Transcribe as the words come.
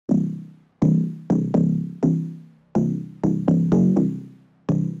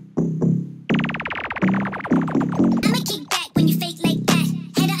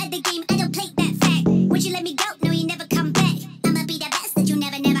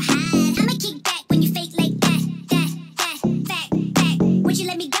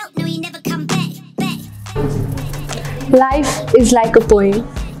Life is like a poem.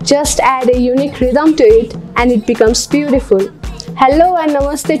 Just add a unique rhythm to it and it becomes beautiful. Hello and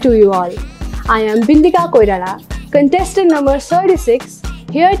namaste to you all. I am Bindika Koirala, contestant number 36,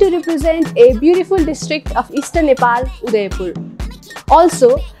 here to represent a beautiful district of Eastern Nepal, Udaipur.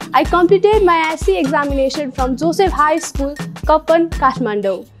 Also, I completed my SC examination from Joseph High School, Kapan,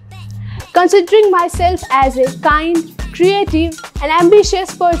 Kathmandu. Considering myself as a kind, creative and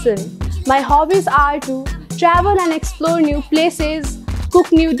ambitious person, my hobbies are to travel and explore new places,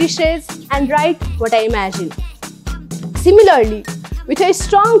 cook new dishes and write what I imagine. Similarly, with a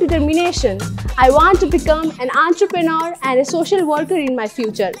strong determination, I want to become an entrepreneur and a social worker in my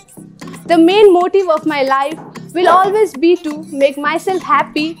future. The main motive of my life will always be to make myself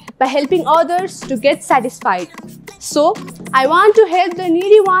happy by helping others to get satisfied. So, I want to help the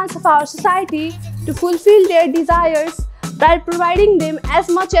needy ones of our society to fulfill their desires by providing them as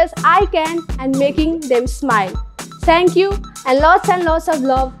much as I can and making them smile. Thank you and lots of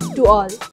love to all.